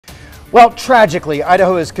Well, tragically,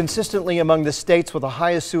 Idaho is consistently among the states with the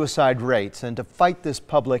highest suicide rates. And to fight this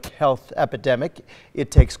public health epidemic,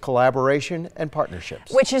 it takes collaboration and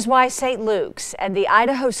partnerships. Which is why St. Luke's and the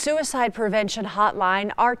Idaho Suicide Prevention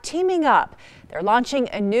Hotline are teaming up. They're launching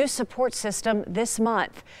a new support system this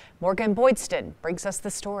month. Morgan Boydston brings us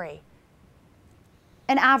the story.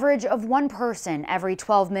 An average of one person every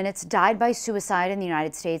 12 minutes died by suicide in the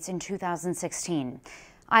United States in 2016.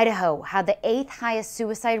 Idaho had the 8th highest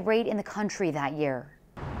suicide rate in the country that year.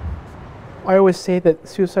 I always say that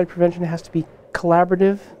suicide prevention has to be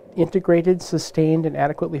collaborative, integrated, sustained, and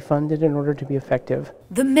adequately funded in order to be effective.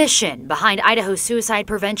 The mission behind Idaho Suicide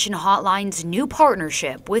Prevention Hotline's new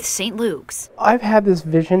partnership with St. Luke's. I've had this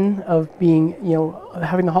vision of being,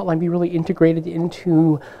 having the hotline be really integrated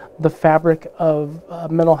into the fabric of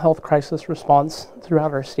mental health crisis response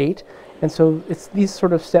throughout our state. And so it's these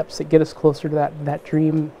sort of steps that get us closer to that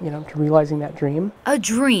dream, to realizing that dream. A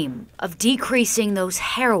dream of decreasing those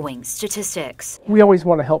harrowing statistics. We always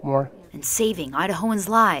want to help more. And saving Idahoans'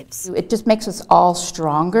 lives. It just makes us all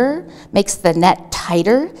stronger, makes the net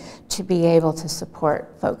tighter to be able to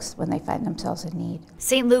support folks when they find themselves in need.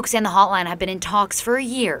 St. Luke's and the hotline have been in talks for a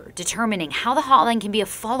year, determining how the hotline can be a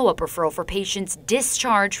follow-up referral for patients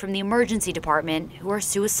discharged from the emergency department who are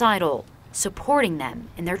suicidal, supporting them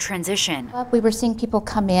in their transition. We were seeing people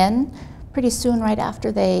come in pretty soon right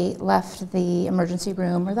after they left the emergency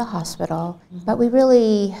room or the hospital, but we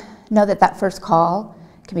really know that first call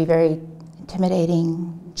can be very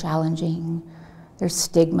intimidating, challenging. There's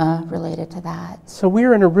stigma related to that. So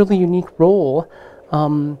we're in a really unique role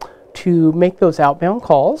to make those outbound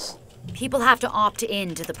calls. People have to opt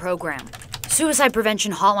in to the program. Suicide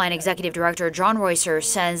Prevention Hotline Executive Director John Roycer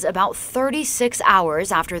says about 36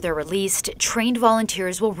 hours after they're released, trained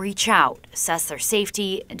volunteers will reach out, assess their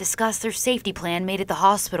safety, and discuss their safety plan made at the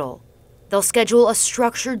hospital. They'll schedule a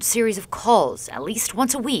structured series of calls at least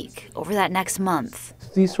once a week over that next month.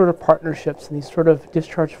 These sort of partnerships and these sort of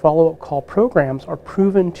discharge follow-up call programs are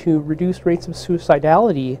proven to reduce rates of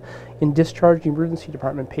suicidality in discharged emergency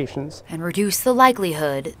department patients. And reduce the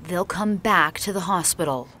likelihood they'll come back to the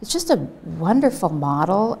hospital. It's just a wonderful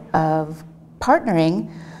model of partnering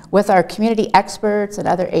with our community experts and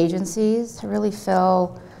other agencies to really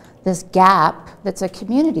fill this gap that's a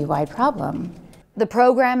community-wide problem. The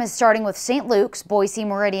program is starting with St. Luke's, Boise,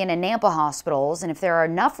 Meridian, and Nampa hospitals, and if there are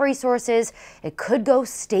enough resources, it could go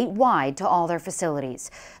statewide to all their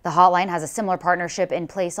facilities. The hotline has a similar partnership in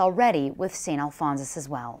place already with St. Alphonsus as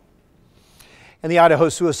well. And the Idaho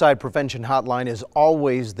Suicide Prevention Hotline is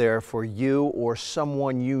always there for you or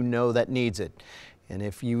someone you know that needs it. And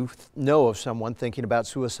if you know of someone thinking about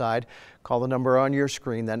suicide, call the number on your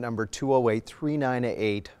screen, that number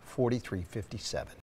 208-398-4357.